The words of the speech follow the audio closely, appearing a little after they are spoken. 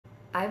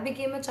I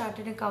became a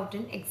chartered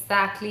accountant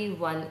exactly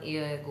 1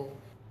 year ago.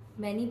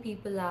 Many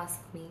people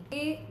ask me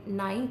कि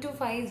 9 to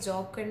 5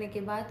 job करने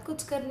के बाद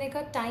कुछ करने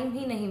का टाइम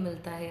ही नहीं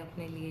मिलता है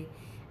अपने लिए.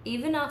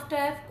 Even after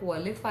I have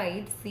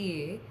qualified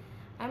CA,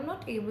 I'm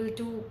not able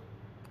to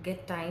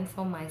get time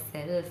for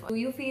myself. Do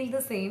you feel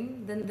the same?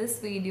 Then this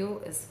video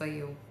is for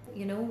you.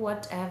 You know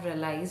what I have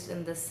realized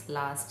in this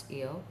last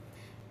year?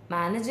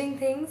 Managing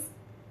things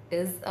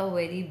is a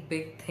very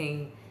big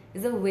thing,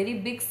 is a very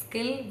big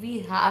skill we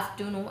have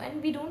to know,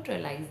 and we don't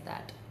realize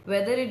that.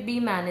 Whether it be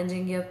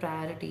managing your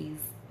priorities,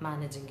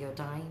 managing your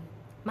time,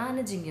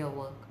 managing your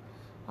work,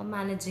 or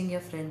managing your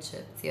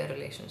friendships, your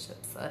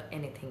relationships, or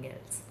anything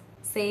else.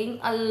 Saying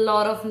a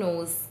lot of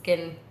no's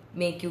can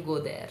make you go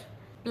there.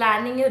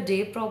 Planning your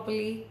day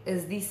properly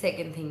is the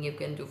second thing you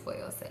can do for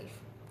yourself.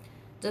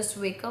 Just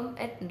wake up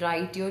and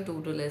write your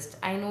to-do list.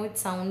 I know it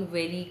sounds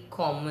very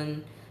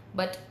common,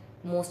 but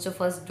most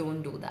of us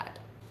don't do that.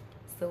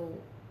 So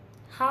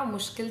हाँ,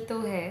 मुश्किल तो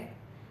है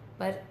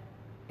पर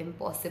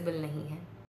impossible नहीं है.